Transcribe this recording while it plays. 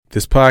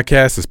This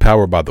podcast is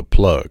powered by The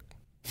Plug.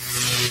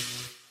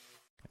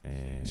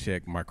 And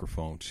Check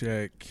microphone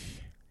check.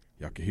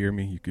 Y'all can hear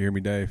me? You can hear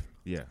me, Dave?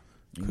 yeah,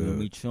 You hear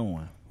me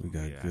chewing. We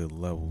got Yeah. good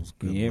levels.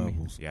 Can Good you hear me?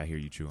 levels. yeah, I hear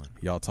you chewing.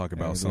 Y'all talk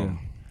about Yeah, something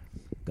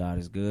God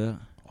is good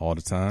all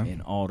the time.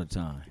 and all the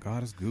time.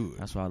 God is good.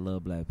 That's why I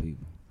love black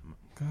people.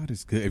 God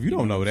is good. If you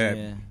don't know what that, I'm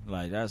saying?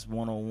 Like that's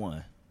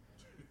 101.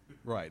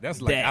 right?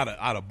 That's like That-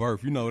 out of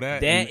birth. You know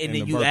that. That and and the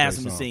then you birthday ask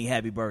them to song. sing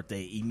Happy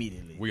Birthday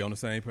immediately. We on the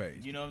same page.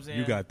 You know what I'm saying?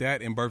 You got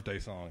that and birthday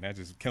song. That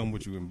just come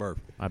with you in birth.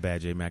 My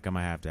bad, J Mac. I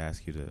might have to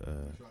ask you to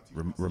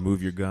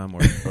remove your gum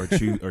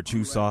or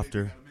chew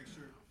softer,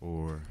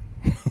 or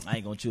I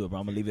ain't gonna chew it, bro.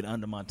 I'm gonna leave it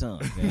under my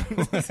tongue.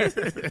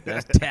 Okay?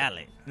 That's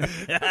talent.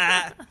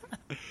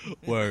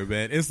 Word,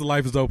 man. It's the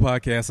Life is Dope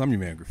podcast. I'm your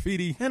man,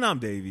 Graffiti. and I'm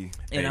Davey.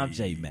 And I'm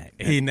J Mac.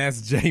 And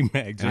that's J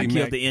Mac. I J killed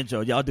Mac. the intro.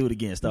 Y'all do it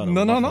again. Start over.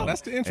 No, My fault.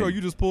 that's the intro. You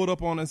just pulled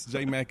up on us.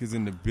 J Mac is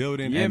in the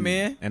building. Yeah, and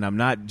man. And I'm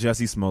not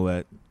Jussie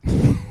Smollett.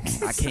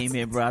 I came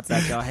in, bro. I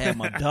thought y'all had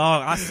my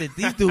dog. I said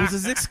these dudes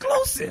is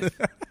exclusive.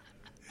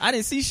 I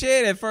didn't see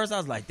Shed at first. I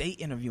was like, they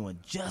interviewing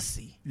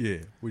Jussie. Yeah,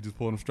 we just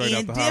pulled him straight In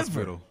out the Denver.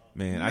 hospital.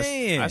 Man,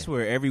 Man. I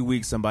swear every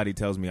week somebody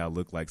tells me I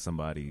look like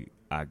somebody.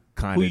 I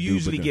kind Who of you do.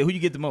 usually but get? Who you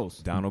get the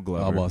most? Donald I was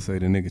Glover. about to say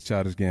the nigga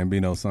Childish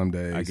Gambino some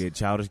days. I get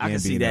Childish Gambino. I can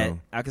see that.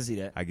 I can see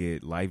that. I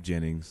get Life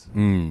Jennings.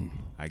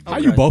 I get How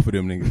you both of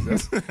them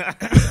niggas?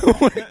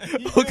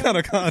 That's, what kind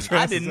of contrast?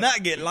 I did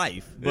not get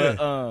life, but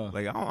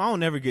like I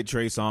don't ever get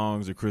Trey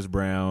Songz or Chris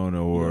Brown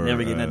or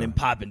never get nothing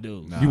popping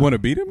dudes. You want to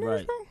beat them niggas,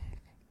 Right. bro?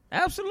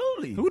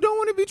 Absolutely. Who don't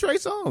want to be Trey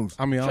Songz?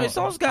 I mean, Trey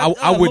Songz got,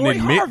 I wouldn't Lori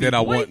admit Harvey, that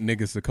I boy. want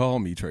niggas to call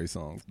me Trey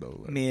Songz though.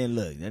 Like, Man,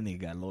 look, that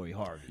nigga got Lori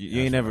Harvey.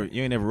 You ain't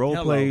never role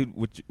played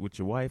with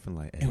your wife and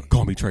like, hey,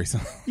 call me Trey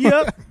Songz.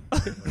 yep.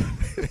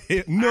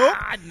 No,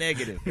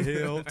 Negative.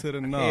 hell to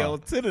the no. Hell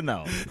to the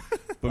no.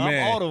 But I'm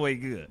man, all the way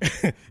good.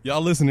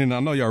 y'all listening. I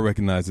know y'all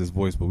recognize this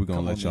voice, but we're gonna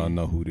Come let on, y'all man.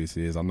 know who this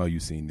is. I know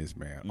you've seen this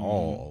man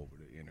all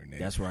over the internet.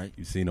 That's right.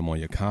 You've seen him on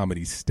your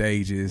comedy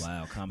stages.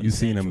 Wow, Comedy You've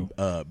seen him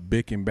Central.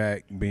 bicking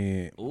back,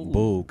 being Ooh.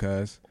 bull,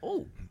 cuz.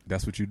 Oh,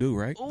 That's what you do,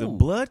 right? Ooh. The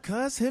blood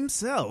cuss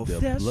himself. The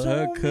that's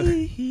blood on cut.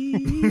 me.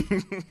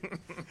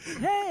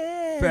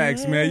 Hey.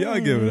 Facts, man. Y'all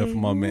give it up for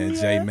my man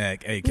J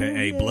Mac,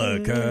 aka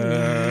Blood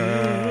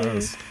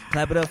Cuz.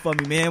 Clap it up for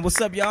me, man.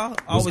 What's up, y'all?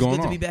 Always going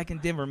good to on? be back in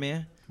Denver,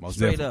 man. Most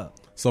Straight definitely. up.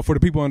 So for the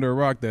people under a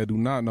rock that do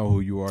not know who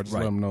you are, just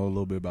Right. let them know a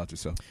little bit about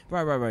yourself.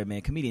 Right,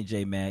 man. Comedian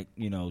J Mac,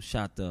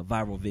 shot the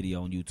viral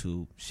video on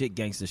YouTube. Shit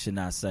gangster should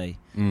not say.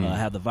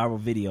 Have the viral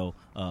video.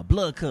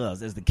 Blood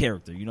Cuz as the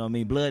character. You know what I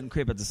mean? Blood and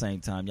Crip at the same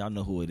time. Y'all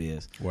know who it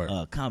is. Word.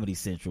 Comedy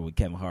Central with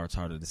Kevin Hart's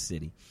Heart of the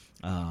City.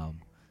 On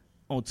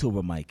tour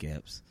with Mike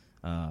Epps.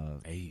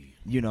 Hey.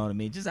 You know what I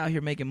mean? Just out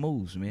here making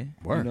moves, man.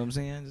 Word. You know what I'm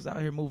saying? Just out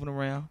here moving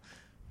around.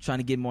 Trying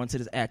to get more into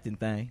this acting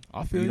thing.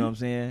 I feel You know you. what I'm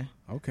saying?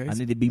 Okay. I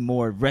need to be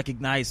more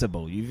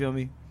recognizable. You feel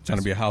me? Trying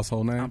to be a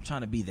household name? I'm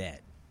trying to be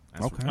that.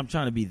 Okay. I'm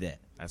trying to be that.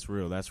 That's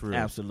real. That's real.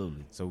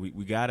 Absolutely. So we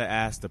got to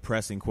ask the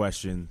pressing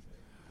question.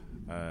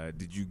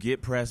 Did you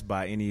get pressed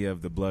by any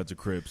of the Bloods or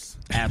Crips?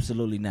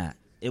 Absolutely not.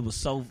 It was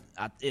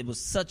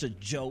such a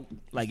joke.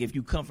 Like if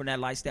you come from that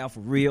lifestyle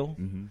for real,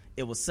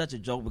 it was such a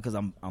joke because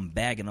I'm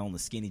bagging on the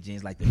skinny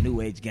jeans like the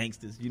new age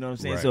gangsters. You know what I'm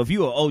saying? Right. So if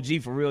you an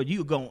OG for real,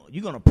 you're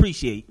gonna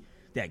appreciate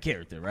that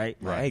character, right?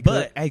 Hey,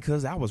 But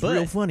cuz that was But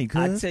real funny,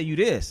 I cuz. tell you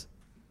this,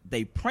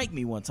 they pranked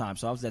me one time.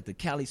 So I was at the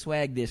Cali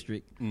Swag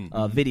District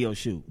video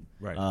shoot.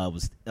 Right.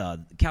 Was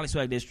Cali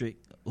Swag District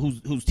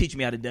who's teaching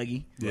me how to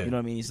Dougie. Yeah. You know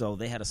what I mean? So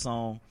they had a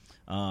song.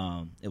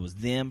 It was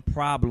them,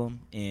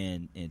 Problem,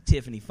 and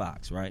Tiffany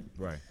Fox, right?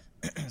 Right.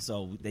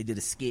 So they did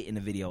a skit in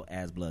the video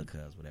as Blood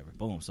Cuz, whatever.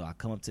 Boom. So I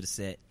come up to the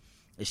set.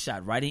 It's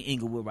shot right in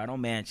Inglewood, right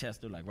on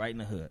Manchester, like right in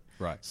the hood.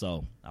 Right.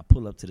 So I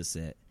pull up to the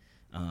set.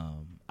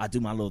 I do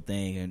my little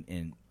thing,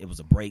 and it was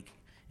a break,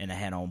 and I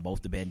had on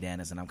both the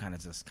bandanas, and I'm kind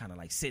of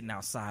like sitting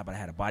outside, but I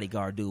had a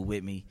bodyguard dude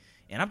with me,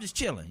 and I'm just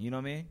chilling. You know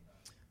what I mean?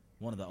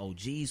 One of the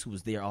OGs who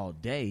was there all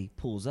day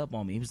pulls up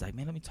on me. He was like,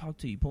 "Man, let me talk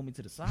to you." Pull me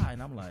to the side,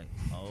 and I'm like,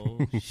 "Oh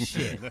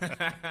shit,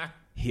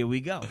 here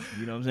we go."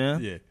 You know what I'm saying?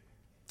 Yeah.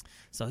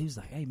 So he was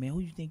like, "Hey man, who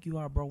you think you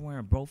are, bro?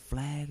 Wearing bro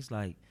flags,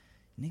 like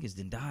niggas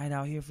done died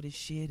out here for this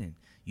shit, and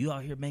you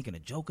out here making a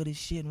joke of this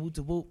shit and whoop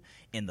to whoop."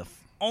 And the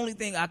only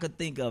thing I could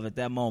think of at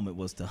that moment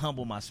was to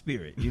humble my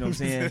spirit. You know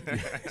what I'm saying?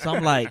 So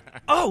I'm like,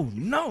 "Oh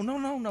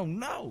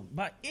no,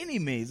 by any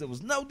means, there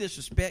was no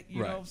disrespect."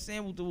 You Right. know what I'm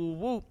saying? Whoop to whoop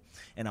whoop.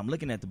 And I'm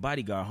looking at the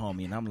bodyguard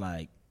homie, and I'm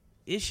like,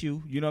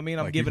 "Issue." You know what I mean?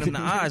 I'm Like giving you- him the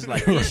eyes,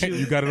 like, Right. "Issue."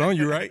 You got it on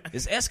you, right?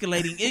 It's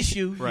escalating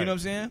issue. Right. You know what I'm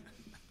saying?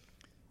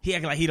 He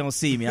acting like he don't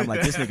see me. I'm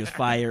like, this nigga's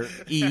fired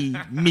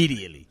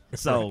immediately.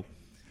 So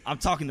I'm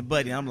talking to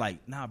Buddy, and I'm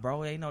like, "Nah,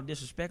 bro, ain't no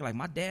disrespect. Like,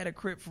 my dad a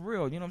Crip for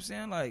real. You know what I'm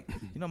saying? Like,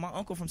 my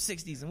uncle from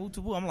 60s and woo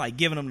to woo." I'm like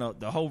giving him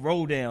the whole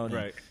roll down. And,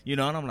 Right.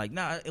 and I'm like,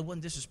 "Nah, it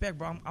wasn't disrespect,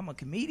 bro. I'm a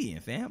comedian,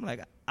 fam.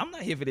 Like, I'm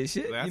not here for this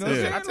shit." That's you know what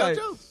it. I'm I saying? tell Like,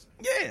 jokes.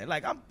 yeah,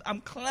 like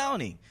I'm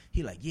clowning.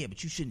 He like, "Yeah,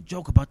 but you shouldn't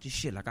joke about this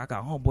shit. Like, I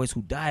got homeboys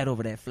who died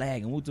over that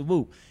flag and woo to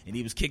woo." And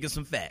he was kicking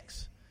some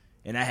facts.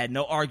 And I had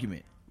no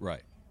argument.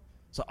 Right.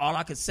 So all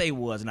I could say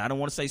was, and I don't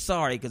want to say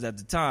sorry because at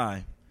the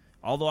time,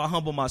 although I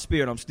humble my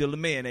spirit, I'm still a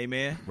man,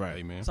 amen.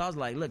 Right, man. So I was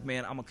like, look,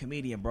 man, I'm a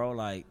comedian, bro.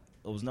 Like,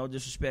 it was no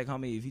disrespect,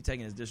 homie. If you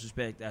taking this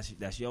disrespect,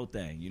 that's your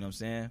thing. You know what I'm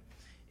saying?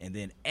 And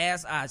then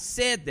as I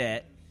said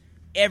that,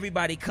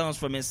 everybody comes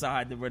from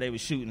inside where they were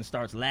shooting and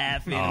starts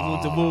laughing and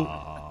whoop-de-whoop.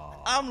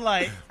 I'm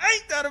like,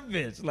 ain't that a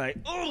bitch? Like,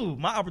 ooh,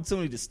 my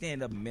opportunity to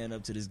stand up and man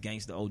up to this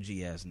gangster OG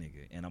ass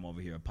nigga, and I'm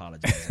over here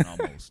apologizing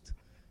almost.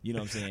 You know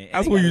what I'm saying?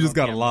 That's when you just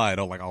gotta lie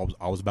though. Like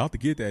I was about to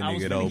get that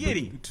nigga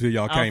though, till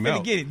y'all came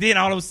out. Get it. Then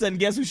all of a sudden,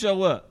 guess who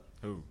show up?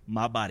 Who?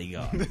 My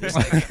bodyguard. It's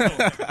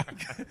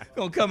like,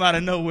 gonna come out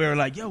of nowhere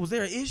like, yo, was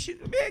there an issue?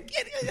 Man,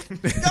 get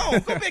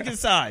it. Go back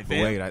inside, But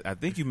fam. wait, I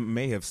think you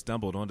may have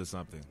stumbled onto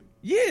something.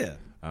 Yeah.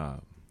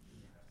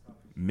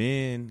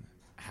 Men,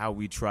 how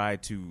we try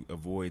to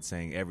avoid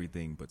saying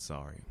everything but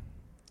sorry.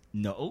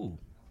 No.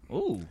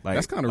 Ooh. Like,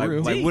 That's kinda like,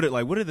 real.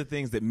 What are the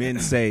things that men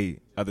say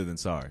other than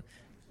sorry?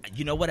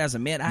 You know what? As a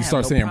man, I You have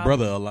start no saying problem.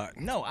 brother a lot.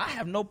 No, I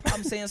have no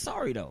problem saying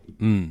sorry though.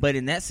 But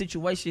in that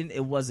situation, it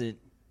wasn't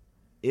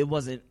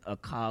a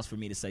cause for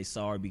me to say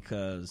sorry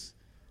because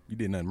You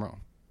did nothing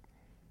wrong.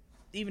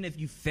 even if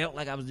you felt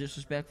like I was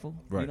disrespectful,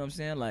 Right. you know what I'm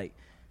saying? Like,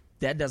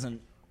 that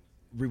doesn't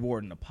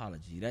reward an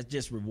apology. That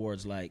just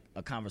rewards like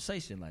a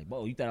conversation. Like,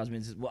 whoa, you thought I was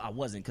being well, I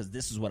wasn't because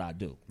this is what I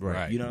do.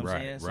 Right, You know what right,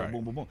 I'm saying? So right.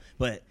 boom, boom, boom.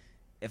 But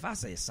if I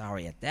say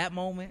sorry at that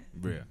moment,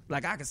 Yeah.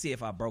 like I can see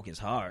if I broke his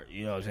heart,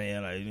 you know what I'm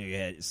saying? Like, you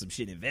had some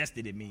shit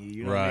invested in me,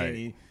 you know what Right. I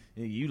mean?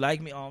 You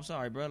like me? Oh, I'm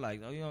sorry, bro.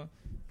 Like, oh, you know,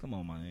 come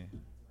on, man.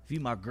 If you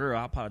my girl,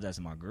 I apologize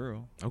to my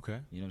girl. Okay.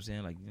 You know what I'm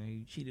saying? Like,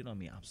 you cheated on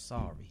me. I'm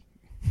sorry.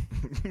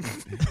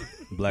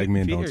 Black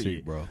men don't Period.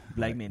 cheat, bro.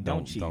 Black men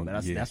don't cheat.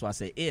 But yeah. that's why I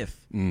say if.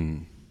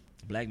 Mm.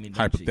 Black men don't cheat.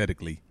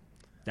 Hypothetically.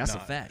 That's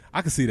Nah, a fact.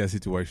 I can see that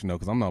situation though,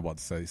 because I'm not about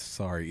to say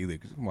sorry either.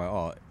 'Cause I'm like,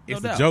 oh,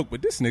 it's No a doubt. joke,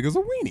 but this nigga's a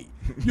weenie.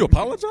 You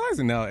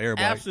apologizing now,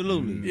 everybody?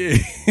 Absolutely. Yeah.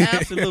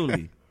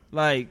 Absolutely.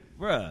 Like,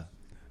 bruh.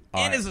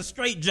 All And right. it's a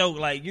straight joke.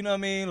 Like, you know what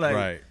I mean? Like,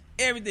 Right.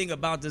 everything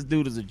about this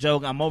dude is a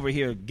joke. I'm over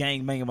here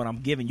gangbanging, but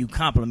I'm giving you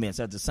compliments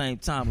at the same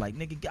time. Like,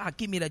 nigga, God,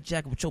 give me that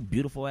jacket with your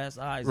beautiful ass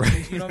eyes.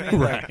 Right. You know what I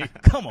mean?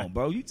 Like, come on,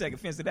 bro. You take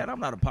offense to that. I'm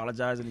not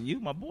apologizing to you,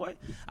 my boy.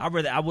 I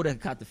would have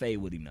caught the fade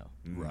with him, though.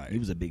 Right. He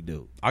was a big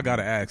dude. I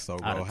gotta ask though,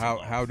 I'd bro. have How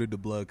took how did the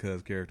Blood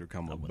Cuz character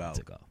come would've about?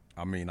 took off.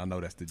 I mean, I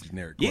know that's the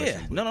generic Yeah,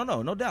 question.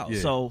 but- no doubt.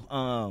 Yeah.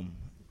 So,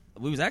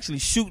 we was actually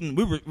shooting.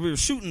 We were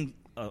shooting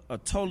a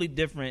totally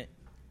different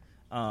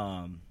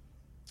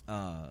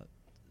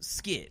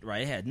skit.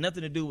 Right, it had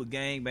nothing to do with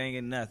gang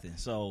banging, nothing.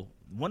 So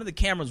one of the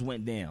cameras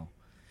went down,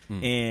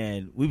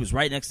 and we was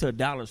right next to a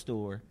dollar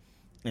store,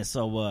 and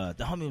so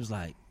the homie was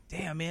like,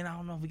 "Damn, man, I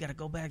don't know if we got to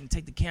go back and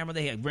take the camera."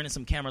 They had rented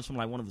some cameras from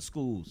like one of the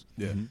schools.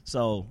 Yeah.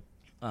 So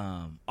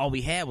all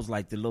we had was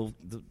like the little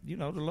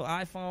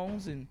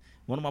iPhones, and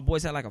one of my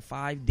boys had like a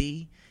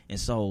 5D, and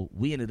so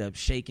we ended up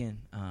shaking.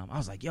 I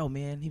was like, "Yo,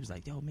 man," he was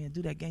like, "Yo, man,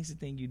 do that gangster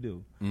thing you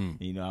do." And,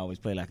 you know, I always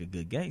play like a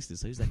good gangster,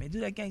 so he was like, "Man, do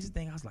that gangster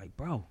thing." I was like,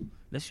 "Bro,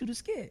 let's shoot a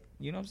skit."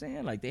 You know what I'm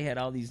saying? Like they had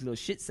all these little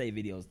shit say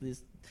videos,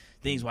 this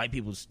things white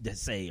people that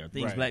say or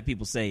things Right. black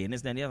people say, and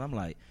this, that, and the other. I'm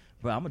like,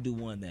 "Bro, I'm gonna do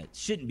one that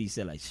shouldn't be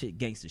said, like shit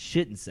gangsters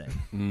shouldn't say."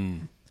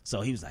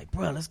 So he was like,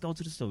 "Bro, let's go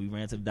to the store." We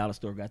ran to the dollar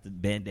store, got the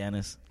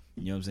bandanas.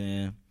 You know what I'm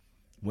saying?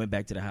 Went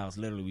back to the house.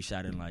 Literally, we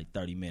shot in like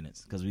 30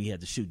 minutes because we had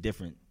to shoot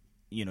different.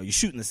 You know, you're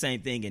shooting the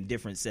same thing in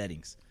different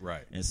settings.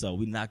 Right. And so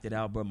we knocked it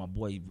out, bro. My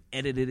boy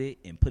edited it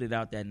and put it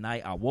out that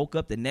night. I woke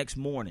up the next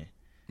morning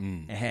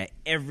and had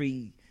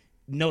every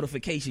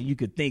notification you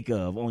could think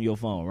of on your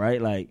phone,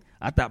 right? Like,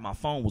 I thought my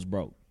phone was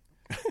broke.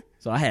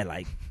 So I had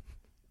like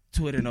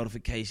Twitter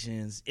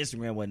notifications.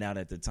 Instagram wasn't out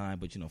at the time,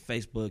 but, you know,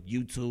 Facebook,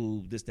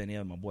 YouTube, this, that, and the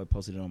other. My boy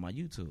posted it on my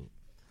YouTube.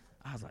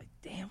 I was like,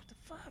 damn, what the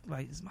fuck?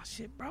 Like, is my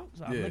shit broke?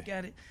 So I Yeah. look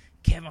at it.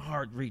 Kevin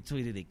Hart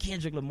retweeted it.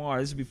 Kendrick Lamar.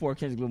 This is before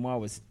Kendrick Lamar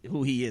was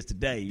who he is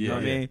today. You know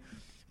what I Yeah. mean?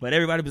 But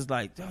everybody was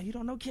like, "Oh, you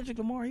don't know Kendrick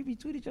Lamar? He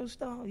retweeted your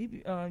stuff,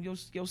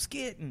 your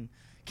skit, and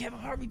Kevin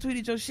Hart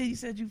retweeted your shit. He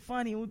said you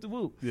funny and whoop the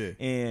whoop." Yeah.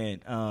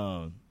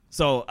 And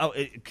so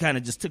it kind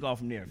of just took off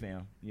from there,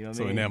 fam. You know what I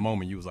So mean? in that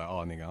moment, you was like,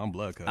 "Oh, nigga, I'm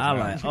Blood Cuz." I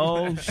now." was like,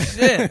 "Oh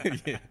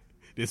shit." yeah,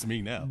 this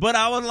me now. But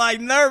I was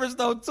like nervous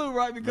though too,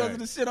 right? Because Right. of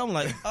the shit. I'm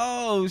like,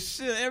 "Oh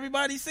shit,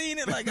 everybody seen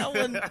it." Like I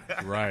wasn't.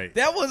 Right.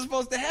 That wasn't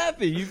supposed to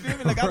happen. You feel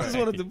me? Like I just Right.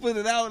 wanted to put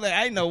it out. Like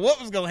I didn't know what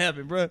was gonna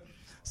happen, bro.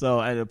 So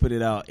I had to put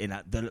it out, and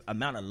the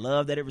amount of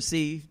love that it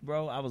received,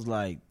 bro, I was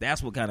like,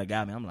 that's what kind of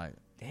got me. I'm like,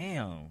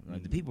 damn,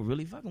 like the people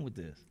really fucking with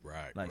this,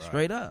 Right. like right.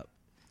 straight up.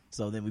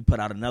 So then we put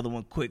out another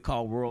one quick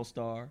called World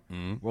Star.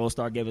 World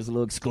Star gave us a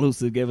little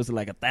exclusive, gave us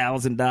like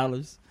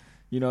 $1,000.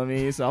 You know what I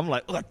mean? So I'm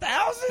like,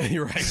 1,000?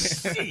 You're right.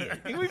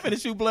 Shit. We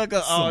finna shoot Blood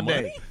Cuz all Some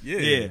day. money.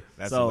 Yeah.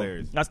 That's so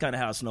hilarious. That's kind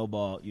of how it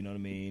snowballed. You know what I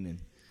mean?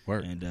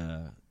 Word.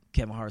 And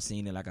Kevin Hart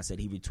seen it. Like I said,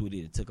 he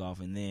retweeted it, took off,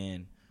 and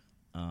then,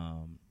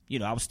 you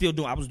know, I was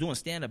doing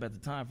stand up at the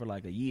time for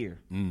like a year,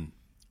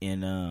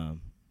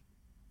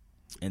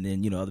 and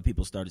then you know other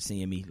people started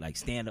seeing me like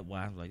stand up.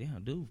 Wise, I was like,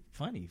 damn, dude,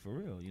 funny for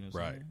real. You know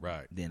what I'm Right, saying?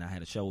 right. Then I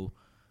had a show.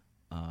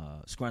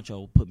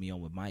 Scruncho put me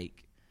on with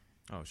Mike,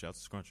 Oh, shout out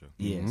to Scruncho.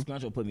 Yeah,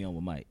 Scruncho put me on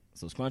with Mike.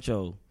 So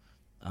Scruncho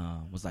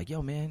was like,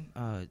 yo, man,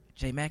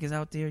 J Mac is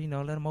out there, you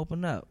know, let him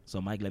open up.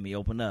 So Mike let me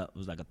open up. It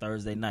was like a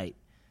Thursday night.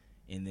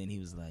 And then he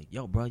was like,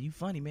 yo, bro, you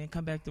funny, man.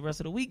 Come back the rest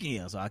of the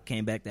weekend. So I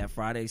came back that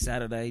Friday,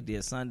 Saturday,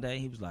 did Sunday.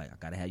 He was like, I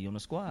got to have you on the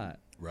squad.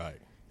 Right.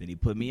 Then he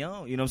put me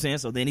on, you know what I'm saying?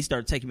 So then he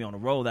started taking me on the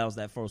road. That was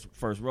that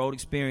first road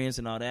experience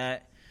and all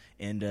that.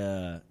 And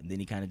then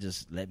he kind of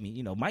just let me,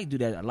 you know, Mike do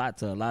that a lot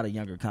to a lot of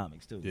younger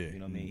comics too. Yeah. You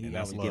know what I mean? And He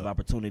always that's give love.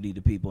 opportunity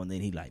to people, and then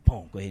he like,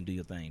 boom, go ahead and do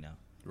your thing now.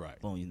 Right.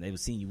 Boom, they were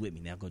seeing you with me.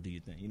 Now go do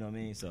your thing. You know what I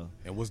mean? So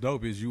And what's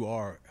dope is you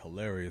are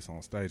hilarious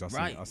on stage.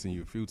 Right. I've seen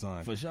you a few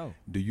times. for sure.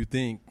 Do you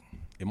think,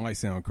 it might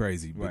sound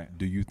crazy, but Right.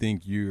 do you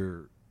think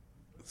you're,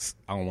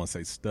 I don't want to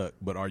say stuck,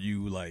 but are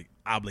you like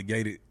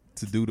obligated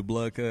to do the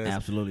blood cuz?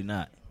 Absolutely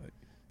not.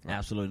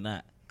 Absolutely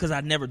not. Because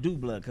I never do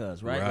blood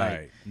cuz, right?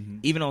 Right. Like,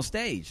 even on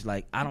stage,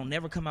 like, I don't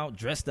never come out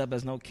dressed up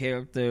as no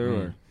character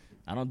or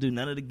I don't do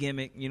none of the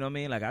gimmick, you know what I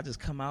mean? Like, I just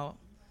come out,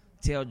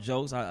 tell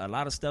jokes. A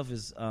lot of stuff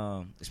is,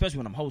 especially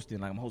when I'm hosting,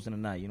 like I'm hosting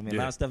tonight, you know what I mean?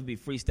 A lot of stuff be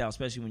freestyle,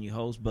 especially when you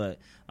host, but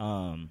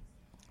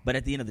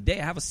at the end of the day,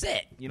 I have a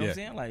set, you know what I'm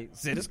saying? Like,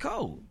 set is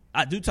cold.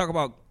 I do talk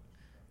about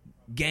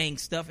gang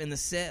stuff in the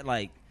set,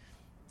 like,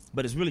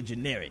 but it's really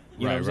generic.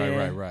 You know what I'm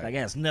saying? Right. Like, it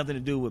has nothing to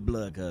do with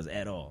blood cuz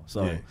at all.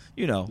 So, Yeah.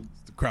 you know.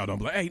 The crowd don't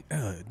be like,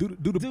 hey, do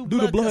the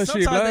blood blood cuz.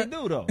 shit, Sometimes blood.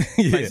 they do, though.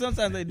 Yeah. Like,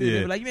 sometimes they do. Yeah. They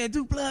be like, man,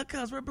 do blood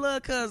cuz. Where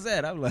blood cuz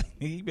at? I'm like,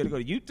 you better go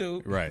to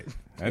YouTube. Right.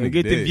 And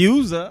get the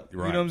views up.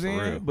 Right, You know what I'm for real.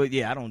 saying? But,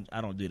 yeah, I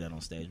don't do that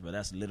on stage. But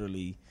that's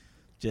literally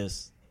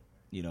just,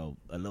 you know,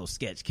 a little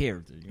sketch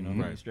character. You know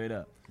what I mean? Straight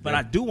up. But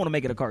I do want to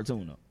make it a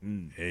cartoon,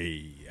 though.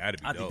 Hey,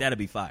 that'd be I dope. think that'd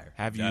be fire.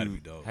 Have That'd you be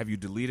dope. have you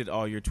deleted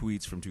all your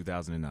tweets from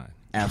 2009?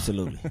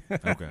 Absolutely.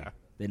 Okay.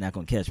 They're not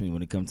gonna catch me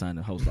when it comes time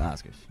to host the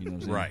Oscars. You know what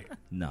I'm saying? Right.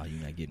 No,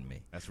 you're not getting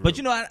me. That's real. But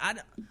you know, I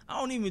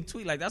don't even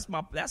tweet like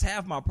that's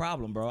half my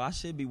problem, bro. I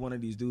should be one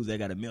of these dudes that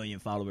got 1 million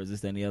followers,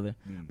 this, that, and the other.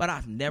 But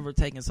I've never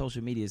taken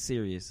social media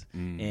serious.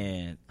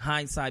 And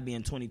hindsight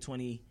being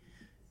 2020,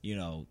 you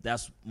know,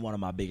 that's one of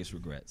my biggest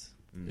regrets.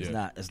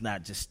 It's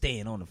not just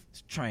staying on the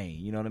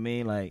train. You know what I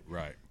mean? Like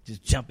Right.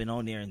 just jumping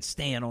on there and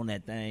staying on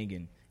that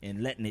thing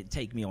and letting it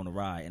take me on the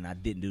ride, and I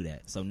didn't do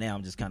that. So now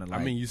I'm just kind of like,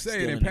 I mean, you say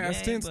still it in the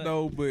past game, tense,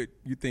 though, but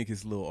you think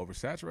it's a little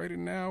oversaturated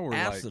now? Or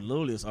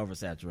Absolutely, it's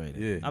oversaturated.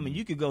 Yeah. I mean,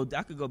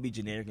 I could go be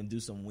generic and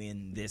do some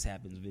when this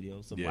happens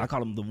videos. So Yeah. I call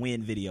them the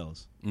when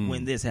videos.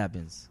 When this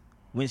happens,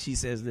 when she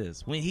says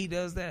this, when he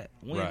does that,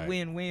 Right.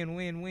 when.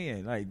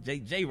 Like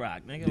J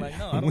Rock, nigga. Like,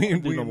 no, I don't Win, want to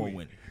do win, no more win.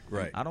 winning.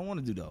 Right. I don't want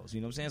to do those.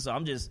 You know what I'm saying? So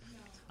I'm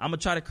gonna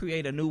try to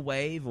create a new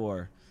wave,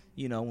 or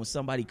you know, when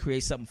somebody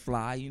creates something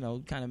fly, you know,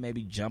 kind of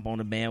maybe jump on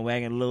the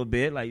bandwagon a little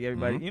bit, like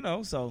everybody, you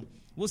know. So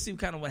we'll see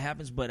kind of what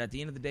happens. But at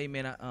the end of the day,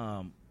 man,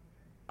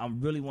 I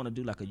really want to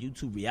do like a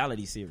YouTube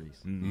reality series.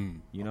 You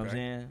know what I'm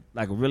saying?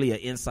 Like really an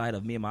insight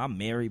of me and I'm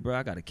married, bro.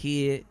 I got a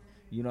kid.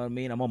 You know what I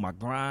mean? I'm on my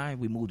grind.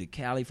 We moved to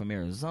Cali from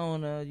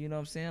Arizona. You know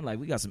what I'm saying? Like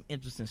we got some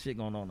interesting shit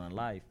going on in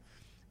life.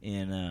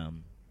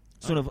 And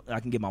soon as I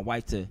can get my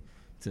wife to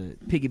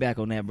piggyback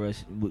on that, bro,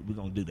 we're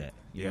gonna do that.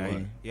 You know what I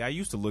mean? I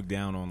used to look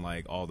down on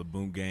like all the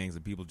boom gangs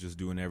and people just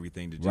doing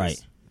everything to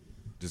Right.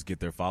 just get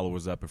their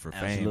followers up and for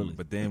Absolutely. fame.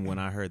 But then when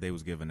I heard they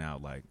was giving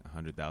out like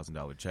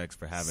 $100,000 checks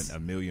for having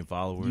 1 million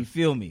followers, You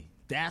feel me?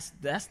 That's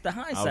the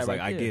hindsight. I was like,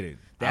 right I there. get it.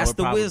 That's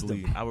the wisdom.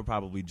 wisdom. I would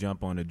probably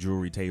jump on a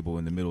jewelry table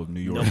in the middle of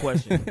New York. No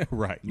question.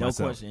 Right. No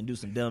myself. question. And do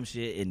some dumb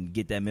shit and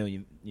get that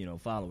million, you know,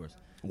 followers.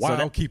 While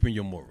So that- keeping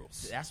your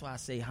morals. that's why I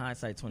say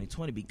hindsight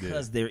 2020,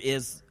 because there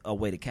is a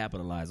way to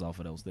capitalize off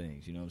of those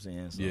things. You know what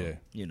I'm saying? So, Yeah.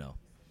 You know.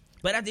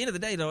 But at the end of the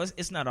day, though,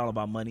 it's not all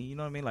about money. You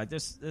know what I mean? Like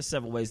there's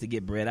several ways to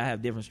get bread. I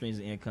have different streams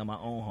of income. I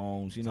own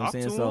homes. You know what I'm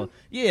Talk saying? to So 'em.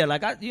 yeah,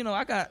 like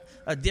I got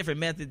a different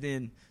method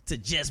than to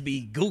just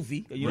be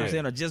goofy. You know what I'm Right.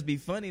 saying? Or just be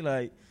funny.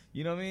 Like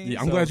you know what I mean? Yeah,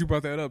 I'm So- glad you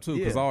brought that up, too,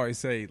 because Yeah. I always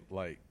say,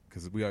 like,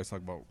 because we always talk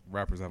about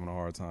rappers having a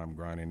hard time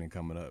grinding and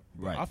coming up.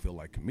 But Right. I feel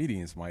like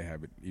comedians might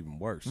have it even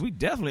worse. We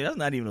definitely. That's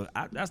not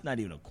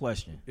even a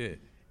question. Yeah.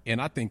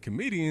 And I think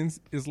comedians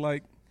is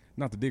like,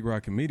 not to dig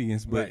right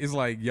comedians, but Right. it's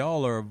like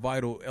y'all are a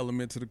vital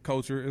element to the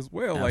culture as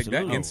well. Like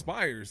Absolutely. that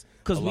inspires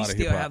Because a we lot of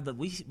still hip-hop. have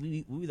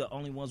we the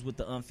only ones with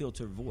the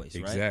unfiltered voice,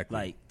 right? Exactly.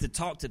 Like to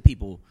talk to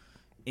people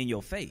in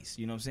your face.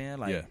 You know what I'm saying?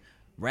 Like Yeah.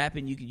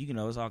 rapping, you can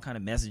know, it's all kind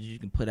of messages you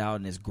can put out,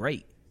 and it's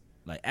great,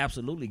 like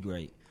absolutely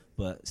great.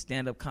 But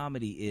stand up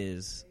comedy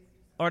is,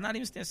 or not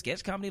even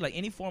sketch comedy, like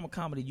any form of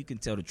comedy, you can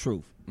tell the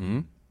truth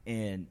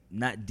and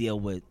not deal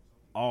with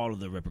all of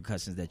the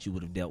repercussions that you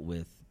would have dealt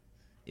with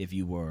if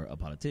you were a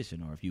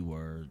politician or if you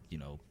were, you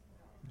know,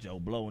 Joe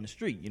Blow in the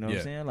street. You know what I'm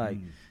Yeah. saying? Like,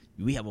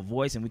 we have a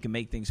voice and we can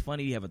make things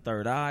funny. You have a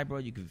third eye, bro.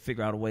 You can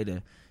figure out a way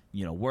to,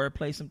 you know,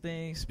 wordplay some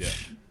things. Yeah.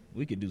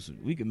 We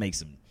could make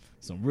some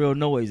real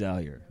noise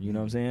out here. You know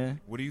what I'm saying?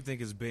 What do you think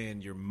has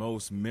been your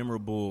most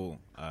memorable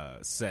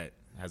set?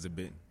 Has it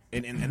been?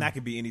 And that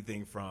could be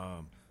anything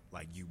from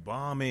like you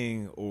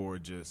bombing or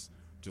just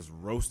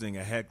roasting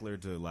a heckler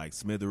to like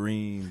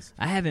smithereens.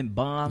 I haven't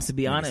bombed, to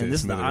be Like I honest, said, and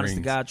this is the honest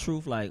to smithereens. God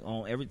truth, like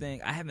on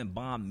everything. I haven't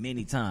bombed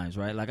many times,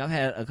 right? Like I've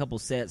had a couple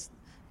sets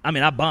I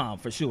mean, I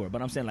bombed for sure,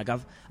 but I'm saying like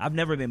I've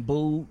never been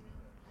booed,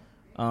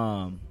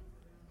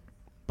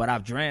 but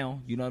I've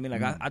drowned. You know what I mean?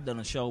 Like I've done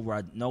a show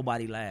where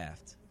nobody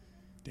laughed,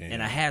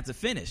 and I had to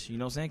finish. You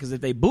know what I'm saying? Because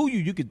if they boo you,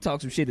 you could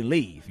talk some shit and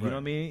leave. You know what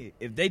I mean?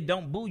 If they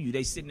don't boo you,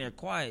 they sitting there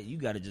quiet. You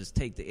got to just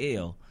take the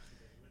L.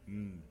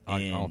 I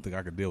don't think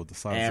I could deal with the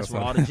silence. Ask for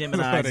all the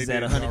Geminis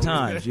at 100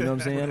 times. You know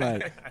what I'm saying?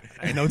 Like,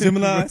 ain't no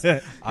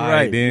Geminis. All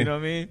right, then. You know what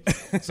I mean?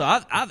 So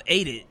I've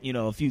ate it,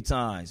 a few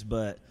times,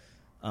 but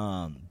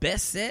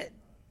best set.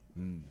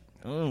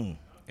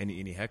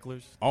 Any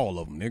hecklers? All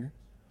of them, nigga.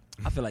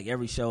 I feel like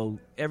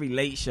every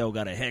late show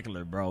got a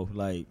heckler, bro.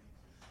 Like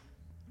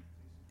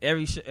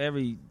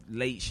every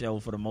late show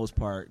for the most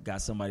part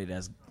got somebody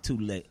that's too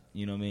lit.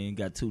 You know what I mean?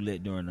 Got too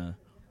lit during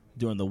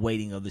the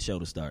waiting of the show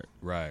to start.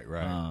 Right.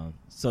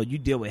 So you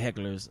deal with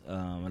hecklers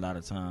a lot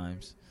of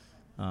times,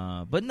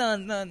 but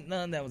none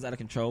that was out of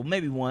control.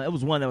 Maybe one. It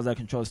was one that was out of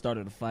control.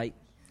 Started a fight.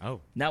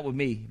 Oh, not with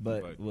me,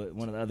 but with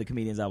one of the other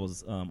comedians I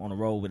was on the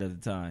road with at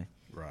the time.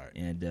 Right.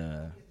 And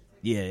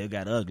it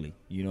got ugly.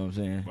 You know what I'm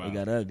saying? Wow. It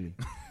got ugly.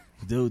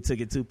 Dude took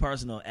it too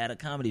personal at a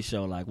comedy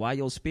show. Like, why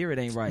your spirit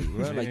ain't right,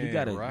 bro? Like, you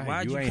gotta. Right.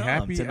 Why'd you ain't come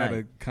happy tonight? at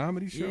a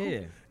comedy show?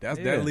 Yeah.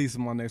 That leads to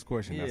my next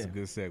question. Yeah. That's a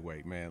good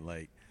segue, man.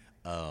 Like,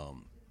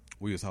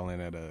 we was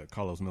hollering at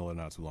Carlos Miller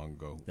not too long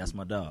ago. That's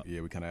my dog.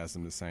 Yeah, we kind of asked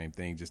him the same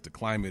thing. Just the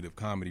climate of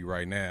comedy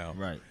right now.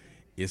 Right.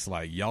 It's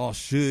like y'all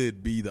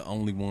should be the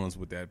only ones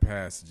with that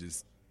pass to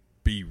just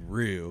be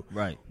real.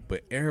 Right.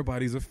 But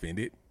everybody's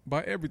offended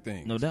by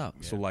everything. No doubt.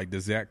 So, like,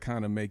 does that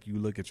kind of make you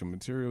look at your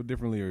material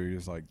differently, or you're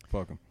just like,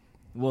 fuck them?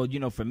 Well,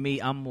 for me,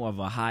 I'm more of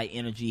a high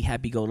energy,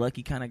 happy go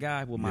lucky kind of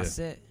guy with my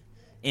set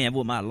and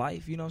with my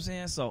life. You know what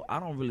I'm saying? So I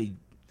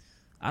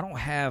don't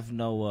have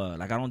no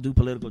I don't do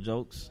political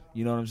jokes.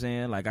 You know what I'm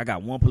saying? Like, I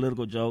got one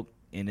political joke,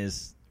 and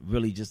it's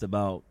really just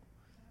about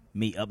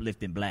me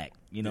uplifting black.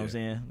 You know what I'm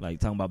saying? Like,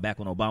 talking about back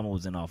when Obama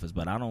was in office.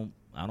 But I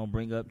don't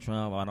bring up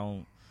Trump. I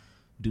don't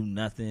do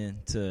nothing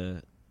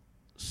to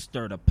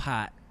stir the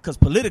pot. Because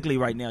politically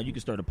right now, you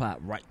can stir the pot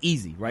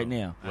easy right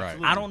now. Right.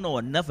 I don't know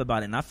enough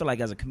about it, and I feel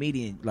like as a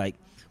comedian, like,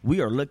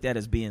 we are looked at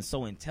as being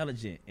so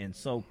intelligent and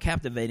so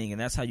captivating,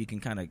 and that's how you can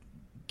kind of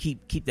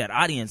keep that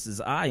audience's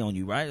eye on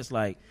you, right? It's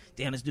like,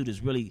 damn, this dude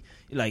is really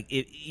like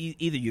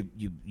either you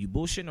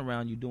bullshitting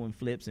around, you doing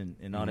flips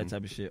and all that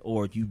type of shit,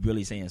 or you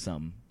really saying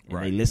something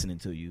and they listening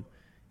to you,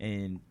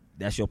 and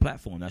that's your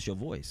platform, that's your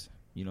voice.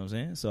 You know what I'm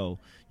saying? So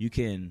you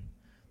can.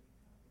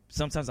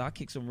 Sometimes I'll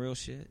kick some real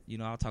shit.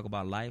 I'll talk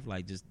about life,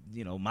 like just,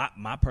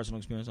 my personal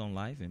experience on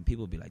life, and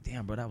people be like,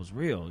 damn, bro, that was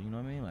real. You know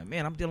what I mean? Like,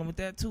 man, I'm dealing with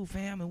that too,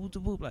 fam, and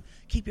whoop. Like,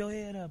 keep your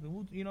head up, and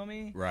whoop, you know what I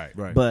mean? Right.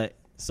 But,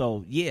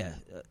 so, yeah.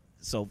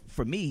 So,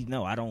 for me,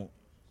 no, I don't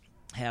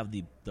have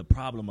the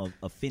problem of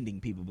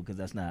offending people, because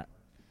that's not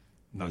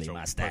really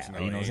my style.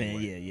 You know what I'm saying?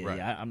 Anyway.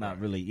 Yeah. I'm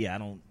not really, I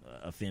don't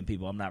offend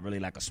people. I'm not really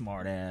like a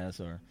smart ass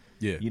or,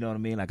 you know what I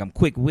mean? Like, I'm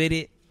quick with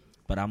it,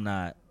 but I'm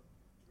not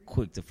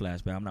quick to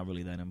flashback. I'm not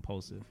really that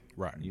impulsive.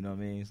 Right. You know what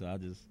I mean? So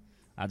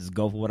I just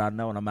go for what I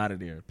know, and I'm out of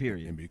there.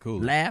 Period. And be cool.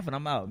 Laugh and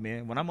I'm out,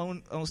 man. When I'm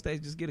on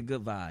stage, just get a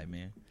good vibe,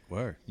 man.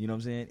 Word. You know what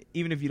I'm saying?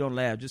 Even if you don't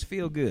laugh, just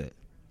feel good.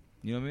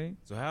 You know what I mean?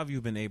 So how have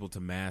you been able to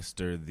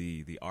master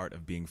the art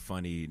of being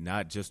funny,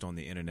 not just on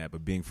the internet,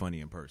 but being funny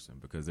in person?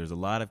 Because there's a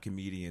lot of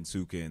comedians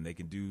who can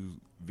do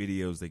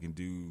videos, they can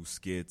do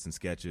skits and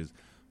sketches,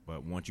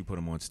 but once you put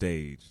them on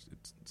stage,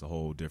 it's a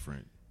whole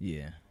different.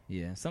 Yeah.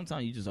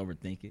 Sometimes you just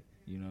overthink it.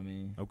 You know what I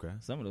mean? Okay.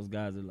 Some of those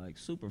guys are like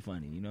super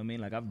funny. You know what I mean?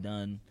 Like, I've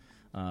done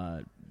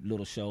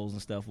little shows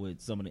and stuff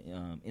with some of the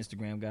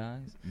Instagram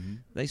guys. Mm-hmm.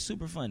 They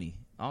super funny.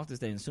 Off the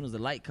stage, as soon as the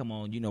light come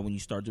on, when you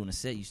start doing a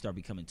set, you start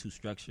becoming too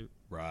structured.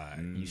 Right.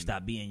 You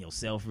stop being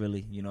yourself,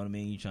 really. You know what I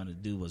mean? You trying to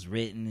do what's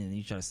written, and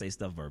you try to say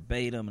stuff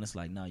verbatim, and it's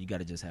like, no, you got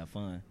to just have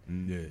fun.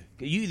 Yeah.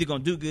 You either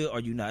gonna do good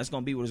or you not. It's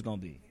gonna be what it's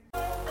gonna be.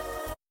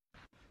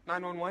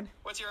 911?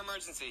 What's your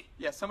emergency?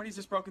 Yeah, somebody's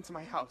just broke into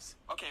my house.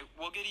 Okay,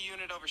 we'll get a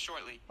unit over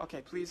shortly.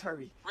 Okay, please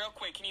hurry. Real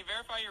quick, can you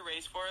verify your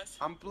race for us?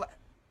 I'm black.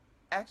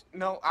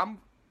 No, I'm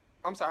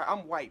sorry.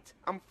 I'm white.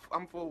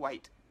 I'm full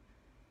white.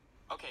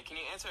 Okay, can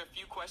you answer a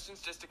few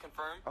questions just to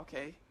confirm?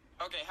 Okay.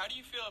 Okay, how do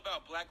you feel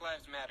about Black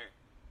Lives Matter?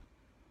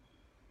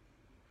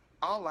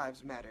 All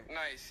lives matter.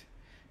 Nice.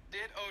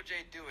 Did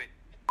OJ do it?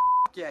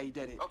 Yeah, he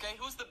did it. Okay,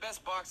 who's the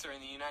best boxer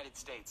in the United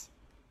States?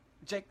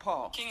 Jake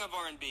Paul. King of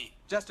R&B.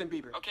 Justin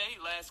Bieber. Okay,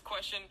 last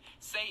question.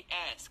 Say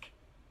ask.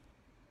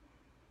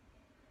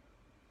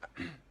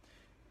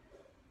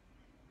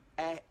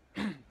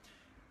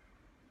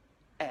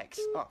 X.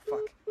 Oh,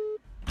 fuck.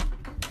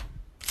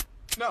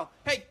 No.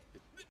 Hey.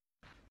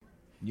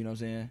 You know what I'm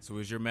saying? So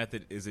is your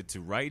method, is it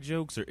to write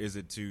jokes, or is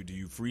it do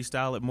you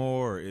freestyle it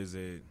more, or is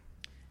it?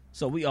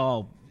 So we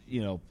all,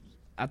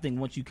 I think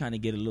once you kind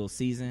of get a little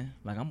season,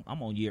 like I'm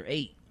on year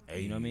 8.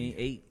 You know what I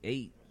mean?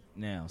 8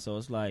 now. So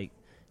it's like,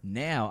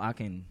 now I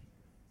can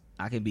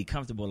be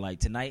comfortable.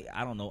 Like, tonight,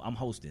 I don't know, I'm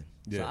hosting.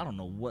 Yeah. So I don't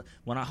know what,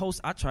 when I host,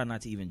 I try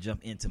not to even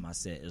jump into my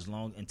set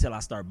until I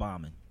start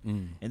bombing.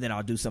 And then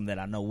I'll do something that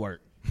I know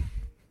work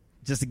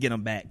just to get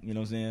them back. You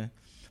know what I'm saying?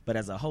 But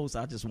as a host,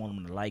 I just want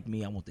them to like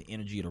me. I want the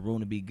energy of the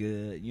room to be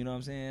good. You know what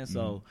I'm saying?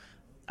 So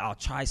I'll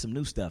try some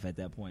new stuff at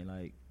that point.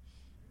 Like,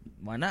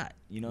 why not?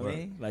 You know what I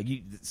mean? Like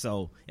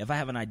so if I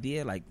have an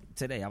idea, like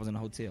today I was in a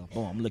hotel.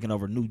 Boom, I'm looking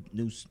over new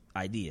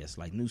ideas,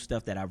 like new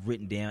stuff that I've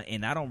written down,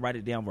 and I don't write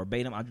it down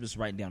verbatim. I'm just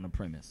writing down the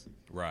premise.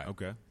 Right.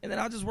 Okay. And then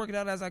I'll just work it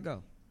out as I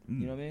go.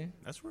 You know what I mean?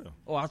 That's real.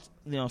 Or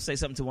I'll say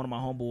something to one of my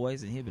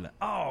homeboys, and he'll be like,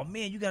 "Oh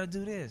man, you got to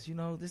do this. You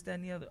know, this, that,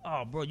 and the other.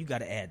 Oh, bro, you got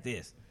to add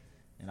this."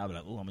 And I'll be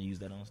like, "Oh, I'm gonna use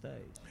that on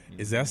stage." You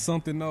know? Is that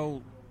something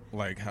though?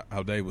 Like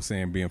how Dave was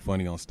saying, being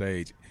funny on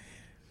stage.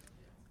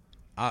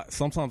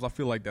 Sometimes I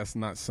feel like that's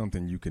not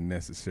something you can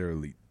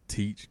necessarily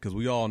teach, because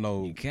we all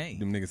know You can't.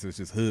 them niggas is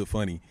just hood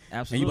funny.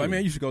 Absolutely. And you like,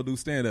 man, you should go do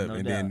stand up, No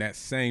and doubt. then that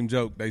same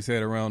joke they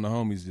said around the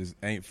homies just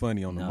ain't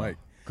funny on the mic.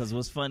 Because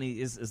what's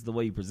funny is the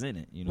way you present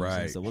it. You know what I'm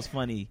saying? Right. So what's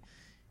funny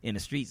in the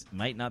streets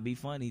might not be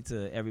funny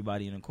to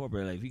everybody in the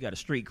corporate. Like if you got a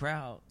street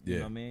crowd, you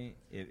know what I mean?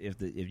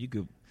 If you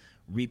could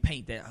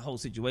repaint that whole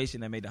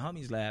situation that made the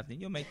homies laugh, then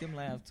you'll make them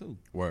laugh too.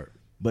 Word.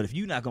 But if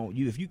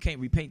if you can't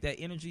repaint that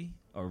energy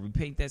or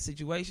repaint that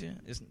situation,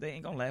 they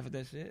ain't gonna laugh at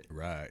that shit.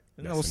 Right.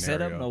 There's That no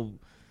scenario. setup, no.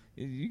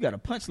 You got a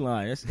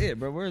punchline. That's it,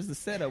 bro. Where's the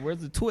setup? Where's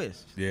the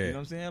twist? Yeah. You know what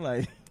I'm saying?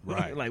 Like,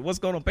 Right. like what's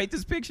gonna paint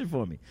this picture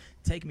for me?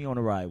 Take me on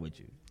a ride with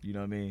you. You know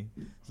what I mean?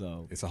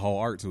 So It's a whole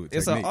art to it.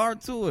 it's technique. an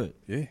art to it.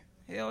 Yeah.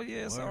 Hell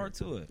yeah, it's an art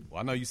to it.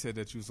 Well, I know you said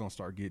that you was gonna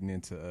start getting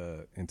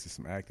into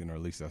some acting, or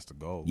at least that's the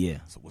goal. Yeah.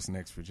 So what's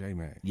next for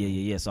J-Mac?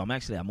 Yeah. So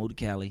I moved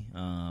to Cali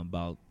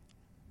about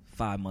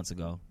 5 months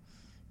ago,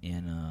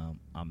 and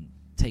I'm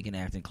taking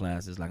acting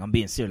classes. Like I'm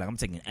being serious. Like I'm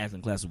taking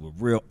acting classes with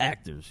real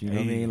actors. You know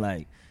what I mean?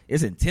 Like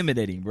it's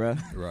intimidating, bro.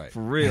 Right.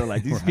 For real.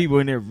 Like these people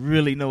in there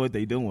really know what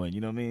they doing.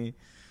 You know what I mean?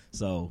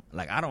 So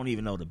like I don't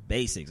even know the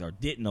basics or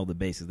didn't know the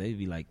basics. They'd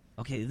be like,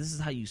 okay, this is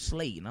how you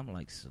slate, and I'm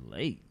like,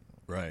 slate.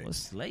 Right. What's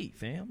slate,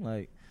 fam?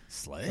 Like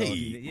Slade. so,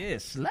 yeah,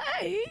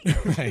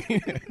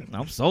 slate.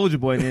 I'm Soldier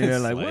Boy in there.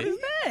 Like what is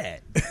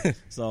that?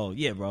 So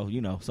yeah, bro.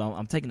 You know, so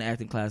I'm taking the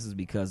acting classes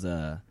because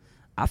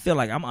I feel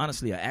like I'm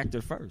honestly an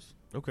actor first.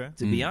 Okay.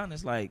 To be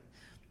honest, like,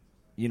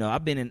 you know,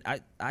 I've been in.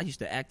 I used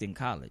to act in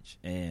college,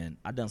 and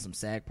I done some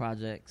SAG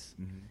projects,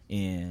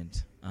 and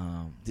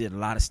did a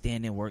lot of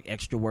stand-in work,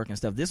 extra work, and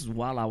stuff. This is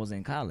while I was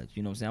in college.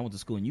 You know what I'm saying? I went to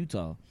school in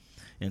Utah,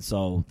 and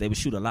so they would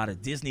shoot a lot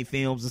of Disney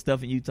films and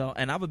stuff in Utah,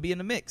 and I would be in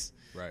the mix.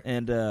 Right.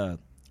 And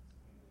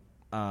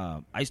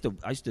I used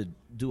to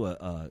do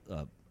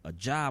a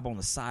job on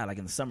the side, like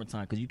in the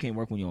summertime, because you can't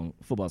work when you're on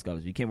football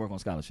scholarship. You can't work on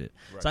scholarship.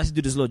 Right. So I used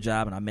to do this little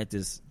job, and I met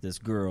this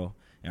girl,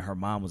 and her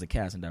mom was a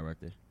casting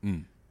director.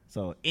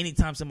 So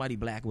anytime somebody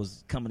black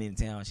was coming in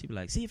town, she'd be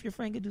like, see if your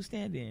friend could do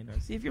stand-in, or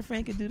see if your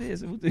friend could do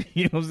this. You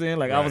know what I'm saying?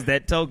 Like, I was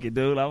that token,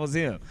 dude. I was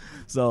him.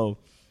 So,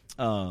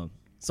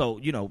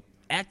 you know,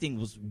 acting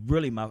was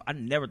really I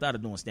never thought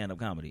of doing stand-up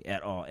comedy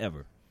at all,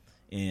 ever.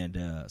 And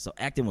so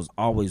acting was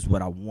always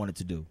what I wanted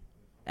to do.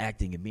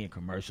 Acting and being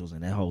commercials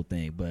and that whole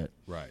thing. But,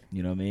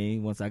 you know what I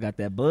mean? Once I got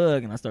that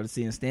bug and I started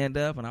seeing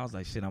stand-up, and I was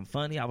like, shit, I'm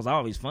funny. I was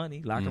always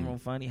funny. Locker room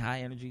funny,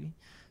 high energy.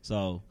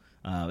 So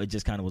it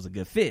just kind of was a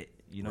good fit.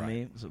 You know what I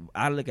mean? So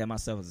I look at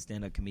myself as a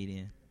stand-up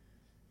comedian.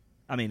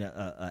 I mean,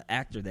 a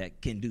actor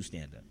that can do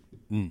stand-up.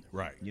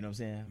 Right. You know what I'm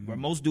saying? Where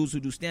most dudes who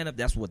do stand-up,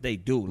 that's what they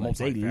do. Like,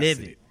 they live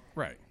it.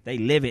 Right. They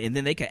live it, and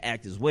then they can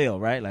act as well,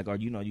 right? Like, or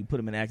you know, you put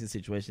them in an acting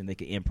situation, they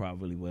can improv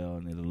really well,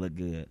 and it'll look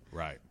good.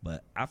 Right.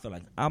 But I feel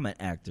like I'm an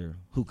actor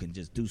who can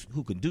do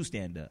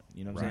stand-up.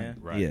 You know what I'm saying?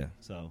 Right. Yeah.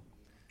 So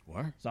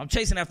What? I'm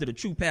chasing after the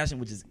true passion,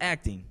 which is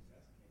acting.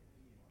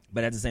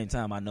 But at the same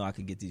time, I know I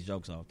can get these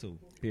jokes off too.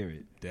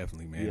 Period.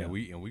 Definitely, man.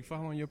 Yeah. And we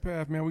following your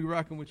path, man. We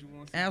rocking with you.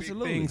 Want some big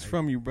Absolutely. things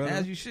from you, brother.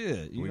 As you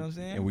should. You know what I'm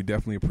saying? And we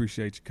definitely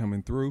appreciate you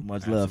coming through.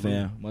 Much love,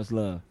 fam. Much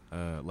love.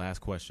 Last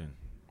question,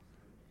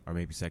 or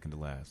maybe second to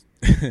last.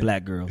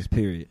 Black girls.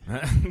 Period.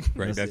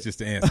 Right. That's just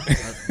the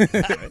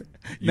answer.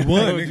 You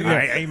won. Nigga.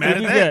 I ain't mad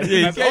at that.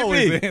 Yeah, That's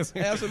always the answer.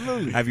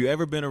 Absolutely. Have you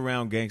ever been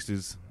around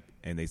gangsters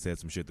and they said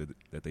some shit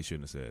that they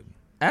shouldn't have said?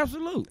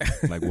 Absolutely.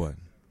 Like what?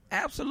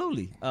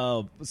 Absolutely.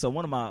 So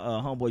one of my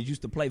homeboys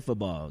used to play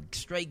football,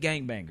 straight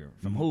gangbanger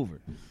from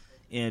Hoover,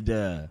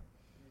 and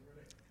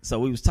so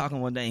we was talking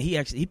one day.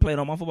 And he played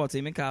on my football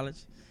team in college,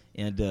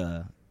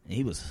 and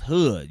he was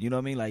hood. You know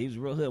what I mean? Like he was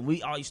real hood.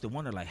 We all used to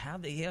wonder, like, how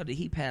the hell did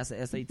he pass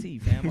the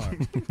SAT, fam?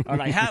 Or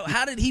like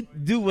how did he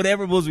do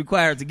whatever was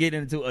required to get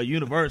into a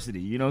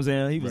university? You know what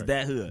I'm saying? He was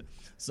that hood.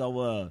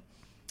 So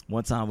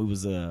one time we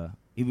was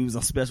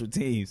on special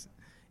teams,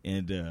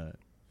 and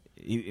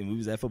we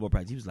was at football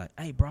practice. He was like,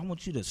 hey, bro, I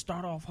want you to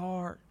start off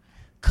hard,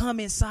 come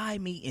inside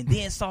me, and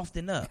then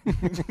soften up.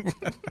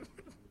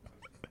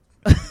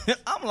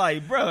 I'm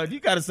like, bro,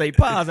 you got to say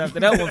pause after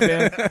that one,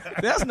 man.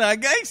 That's not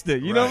gangster.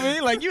 You know what I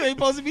mean? Like, you ain't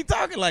supposed to be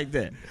talking like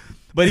that.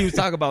 But he was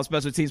talking about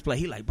special teams play.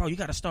 He like, bro, you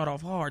got to start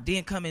off hard,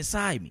 then come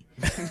inside me,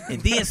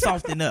 and then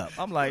soften up.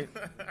 I'm like,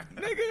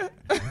 nigga,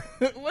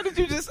 what did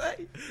you just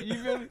say?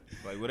 You really?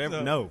 Like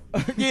whatever. No.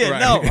 Yeah, Right.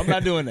 no, I'm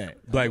not doing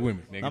that. Black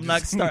women.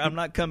 Nigga. I'm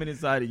not coming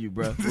inside of you,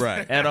 bro.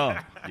 Right. At all.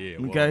 Yeah.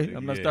 Well, Okay, nigga,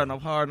 I'm not yeah. starting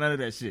off hard. None of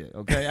that shit.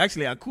 Okay,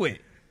 actually, I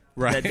quit.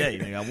 Right. that day.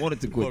 Nigga, I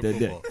wanted to quit Fuck that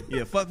football. day.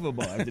 Yeah, fuck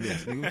football after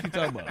this. Nigga, what you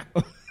talking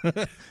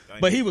about?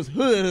 But he was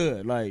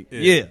hood. Like,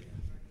 yeah.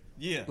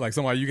 Like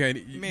somebody you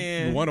can't.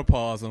 Man. You want to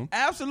pause them.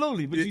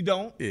 Absolutely, but you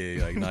don't.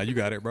 Yeah, like nah, you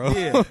got it, bro.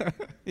 Yeah.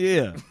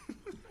 Yeah.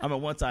 I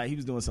mean, one time he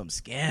was doing something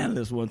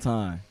scandalous one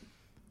time.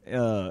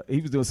 I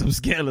ain't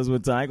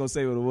gonna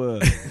say what it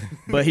was.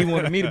 But he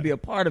wanted me to be a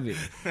part of it.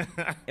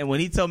 And when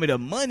he told me the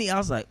money, I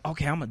was like,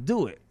 okay, I'm gonna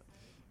do it.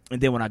 And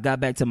then when I got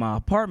back to my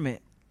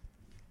apartment,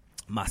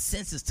 my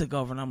senses took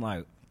over and I'm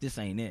like, this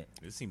ain't it.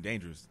 It seemed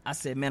dangerous. I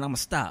said, man, I'm gonna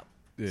stop.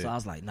 Yeah. So I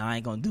was like, nah, I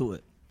ain't gonna do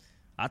it.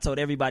 I told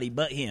everybody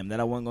but him that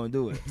I wasn't gonna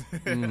do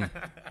it.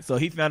 So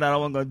he found out I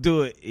wasn't gonna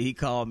do it. He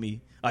called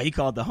me. He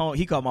called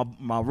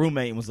my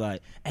roommate and was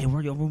like, hey,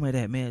 where your roommate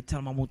at, man? Tell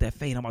him I want that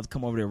fade. I'm about to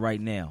come over there right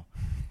now.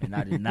 And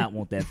I did not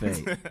want that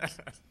fade.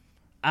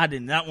 I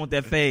did not want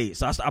that fade.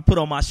 So I put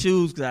on my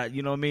shoes because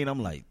you know what I mean?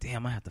 I'm like,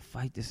 damn, I have to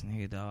fight this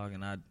nigga, dog.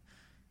 And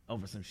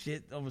over some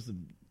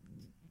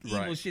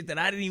evil shit that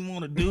I didn't even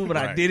want to do, but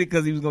I did it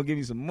because he was going to give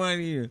me some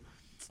money.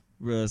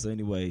 So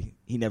anyway,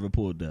 he never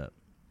pulled up.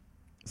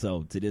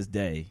 So to this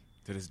day,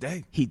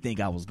 he think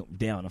I was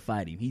down to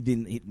fight him. He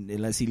didn't,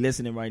 unless he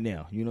listening right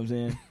now. You know what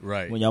I'm saying?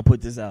 Right. When y'all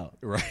put this out.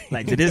 Right.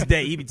 Like to this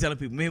day, he be telling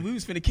people, man, we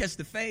was finna catch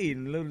the fade.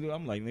 And little,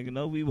 I'm like, nigga,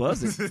 no, we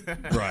wasn't.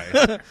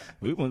 Right.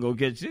 We wasn't gonna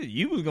catch shit.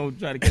 You was gonna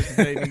try to catch the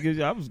fade.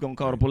 Nigga. I was gonna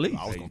call the police.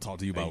 I was gonna talk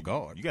to you about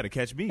God. You got to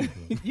catch me.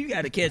 You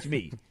got to catch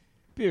me.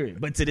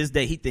 Period. But to this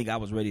day, he think I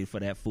was ready for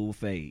that full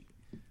fade.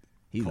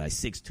 He was like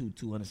 6'2",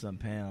 200-something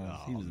pounds.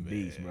 He was a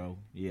beast, bro.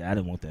 Yeah, I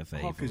didn't want that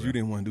fade. Because you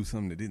didn't want to do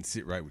something that didn't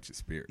sit right with your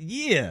spirit.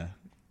 Yeah.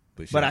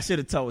 But I should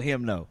have told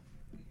him no.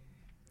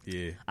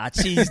 Yeah. I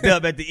cheesed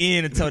up at the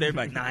end and told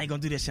everybody, nah, I ain't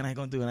going to do that shit. I ain't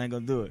going to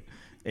do it.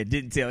 And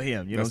didn't tell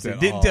him. You know what I'm saying?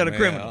 Didn't tell the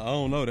criminal. I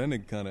don't know. That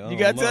nigga kind of. You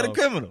got to tell the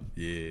criminal.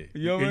 Yeah.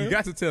 You know what I mean? You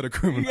got to tell the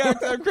criminal. You got to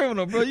tell the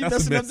criminal, bro. You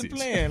That's messing a up the message.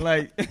 plan.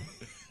 Like,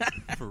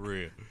 For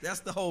real. that's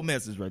the whole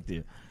message right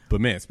there.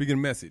 But man, speaking of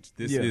message,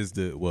 this Yeah. is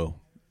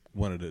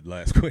one of the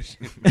last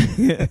questions.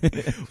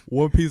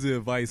 One piece of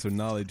advice or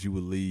knowledge you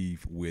would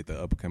leave with an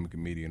up-and-coming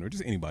comedian or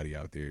just anybody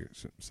out there,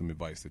 some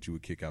advice that you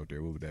would kick out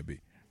there, what would that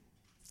be?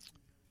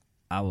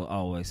 I will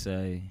always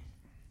say,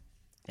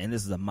 and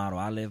this is a motto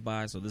I live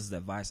by, so this is the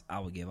advice I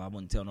would give. I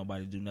wouldn't tell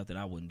nobody to do nothing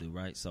I wouldn't do,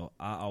 right? So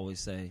I always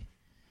say,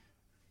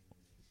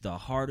 the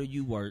harder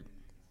you work,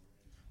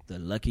 the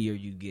luckier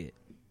you get.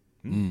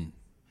 You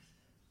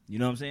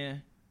know what I'm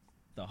saying?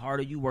 The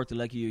harder you work, the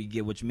luckier you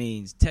get, which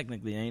means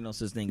technically there ain't no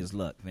such thing as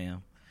luck,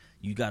 fam.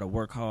 You got to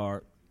work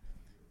hard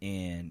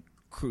and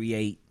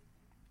create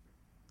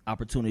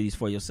opportunities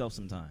for yourself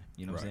sometime.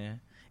 You know what I'm saying?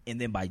 And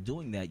then by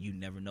doing that, you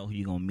never know who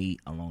you're going to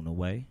meet along the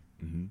way.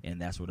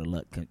 And that's where the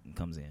luck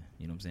comes in.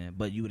 You know what I'm saying?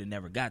 But you would have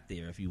never got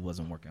there if you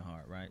wasn't working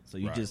hard, right? So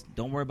you just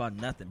don't worry about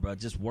nothing, bro.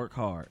 Just work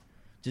hard.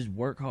 Just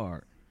work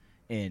hard.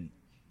 And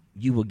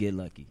you will get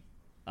lucky.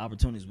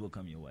 Opportunities will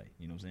come your way.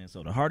 You know what I'm saying?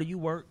 So the harder you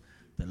work,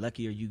 the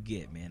luckier you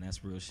get, man.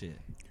 That's real shit.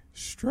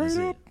 Straight That's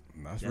up.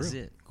 That's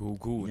real. it. Cool.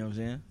 You know what I'm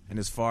saying? And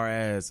as far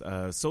as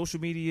social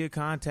media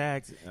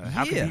contact,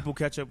 how can people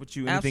catch up with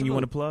you? Anything you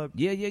want to plug?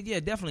 Yeah,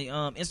 definitely.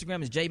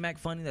 Instagram is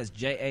JMacFunny. That's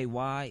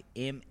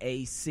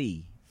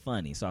JAYMAC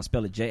Funny. So I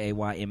spell it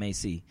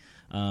JAYMAC.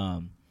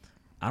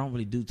 I don't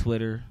really do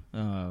Twitter.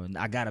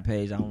 I got a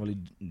page. I don't really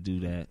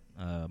do that.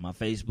 My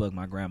Facebook,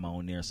 my grandma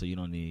on there, so you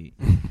don't need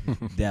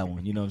that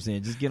one. You know what I'm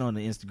saying? Just get on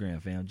the Instagram,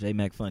 fam.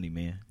 JMacFunny,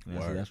 man.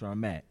 That's where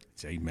I'm at.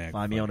 JMac.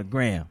 Find me on the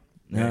gram.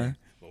 Well,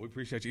 we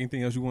appreciate you.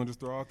 Anything else you want to just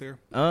throw out there?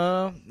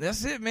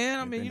 That's it, man.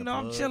 I mean,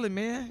 I'm chilling,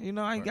 man. You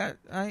know,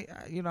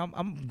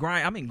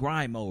 I'm in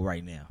grind mode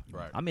right now.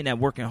 Right. I'm in that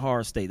working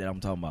hard state that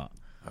I'm talking about.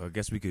 I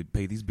guess we could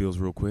pay these bills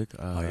real quick.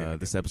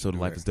 This episode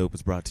of Life is Dope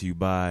is brought to you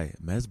by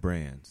Mez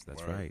Brands.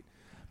 That's right.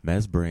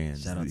 Mez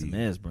Brands. Shout out to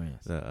Mez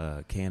Brands.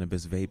 The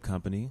cannabis vape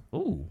company.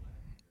 Ooh.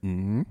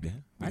 Mm-hmm. Yeah.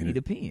 I need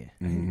a pen.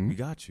 Mm-hmm. We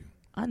got you.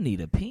 I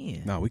need a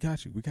pen. No, we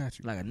got you.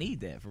 Like, I need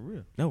that for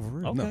real. No, for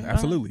real. Okay. No,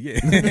 absolutely. Yeah.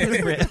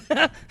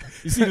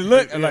 You see the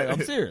look? Like,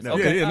 I'm serious. No.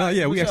 Okay.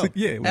 We For actually,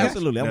 sure.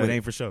 Absolutely. I'm No, with it it.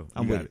 ain't for sure.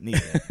 I'm You with got it. Need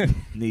that.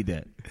 Need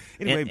that.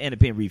 Anyway. And a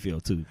pen refill,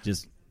 too.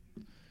 Just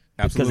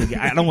Absolutely.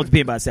 because I don't want the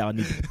pen by itself. I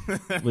need it.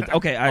 But,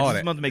 okay, I All just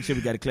that. want to make sure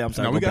we got it clear. I'm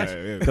sorry. No, we got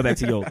you. Go back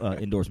to your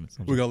endorsements.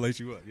 I'm We're sorry. going to let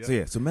you up.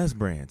 Yeah. So Mez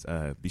Brands.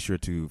 Be sure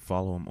to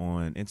follow them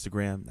on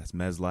Instagram. That's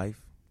Mez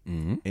Life.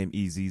 Mm-hmm.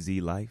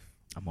 MEZZ Life.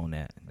 I'm on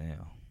that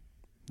now.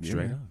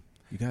 Straight man. up.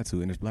 You got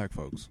to, and it's black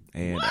folks.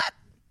 And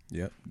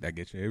Yep, that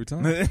gets you every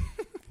time.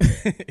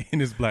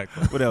 And it's black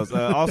folks. what else?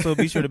 Also,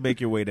 be sure to make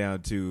your way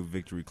down to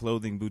Victory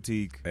Clothing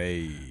Boutique.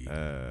 Hey.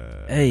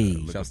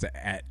 Hey. Shouts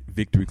to at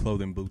Victory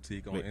Clothing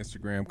Boutique on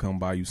Instagram. Come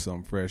buy you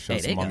something fresh. Hey,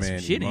 Shouts they to my got man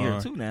some shit in here,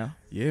 Iman. too, now.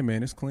 Yeah,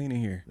 man, it's clean in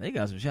here. They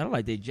got some shit. I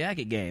like their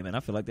jacket game, and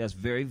I feel like that's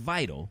very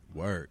vital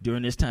Word.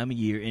 during this time of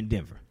year in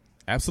Denver.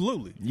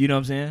 Absolutely. You know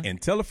what I'm saying? And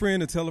tell a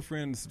friend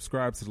to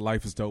subscribe to the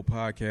Life is Dope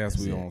podcast. That's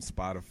We it. on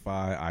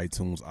Spotify,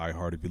 iTunes,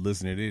 iHeart. If you're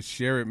listening to this,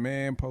 share it,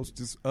 man. Post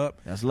this up.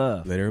 That's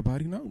love. Let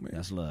everybody know, man.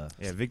 That's love.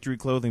 Yeah, Victory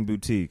Clothing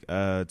Boutique,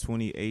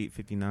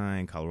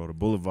 2859 Colorado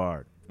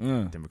Boulevard,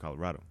 Denver,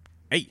 Colorado.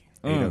 Hey.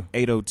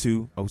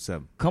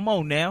 802-07. Come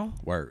on now.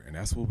 Word. And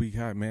that's what we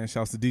got, man.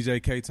 Shouts to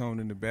DJ K-Tone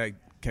in the back.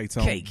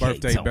 K-Tone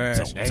birthday Tone,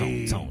 bash.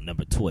 Tone,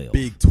 number 12.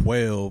 Big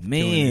 12.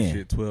 Man. Killing this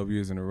shit 12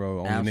 years in a row.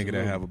 Only Absolutely. nigga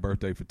that have a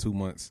birthday for 2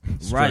 months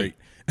straight. Right.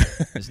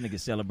 This nigga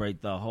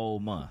celebrate the whole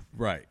month.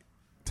 Right.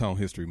 Tone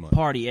History Month.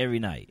 Party every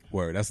night.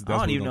 Word. That's I don't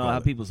what we even know gonna how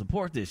call it. people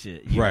support this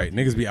shit. You Right.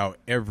 know, Niggas be out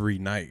every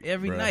night.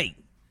 every bruh. night.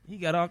 He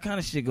got all kind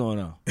of shit going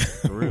on.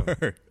 For real.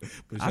 Word.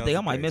 But I shouts think to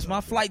I might miss K-Tone, my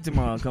man. flight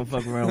tomorrow and come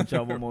fuck around with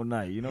y'all one more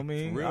night. You know what I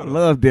mean? For real I though.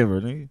 love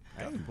Denver, nigga.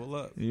 I can pull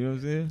up. You know what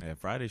I'm saying? Yeah,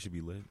 Friday should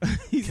be lit.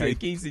 He said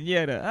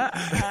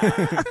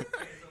quinceañera.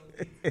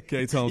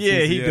 K-Tone. Yeah,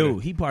 he Quinceañera. do.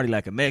 He party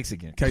like a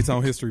Mexican.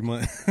 K-Tone History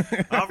Month.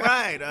 All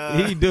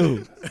right. He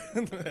do.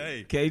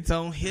 Hey.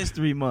 K-Tone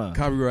History Month.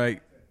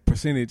 Copyright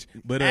percentage.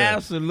 But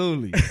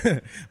Absolutely.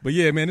 but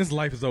yeah, man, this is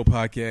Life is Old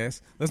podcast.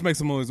 Let's make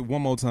some noise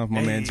one more time for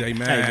my man J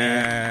Man. Hey,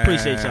 man.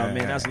 Appreciate y'all,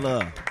 man. That's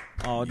love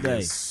all day.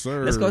 Yes,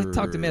 sir. Let's go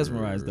talk to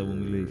Mesmerize, though,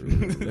 when we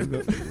leave. Let's go.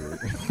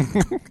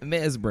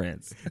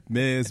 Mesbrands.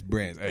 Mez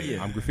Brands. Hey,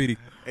 Yeah. I'm Graffiti.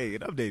 Hey,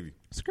 and I'm Davey.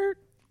 Skirt.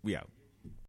 We out.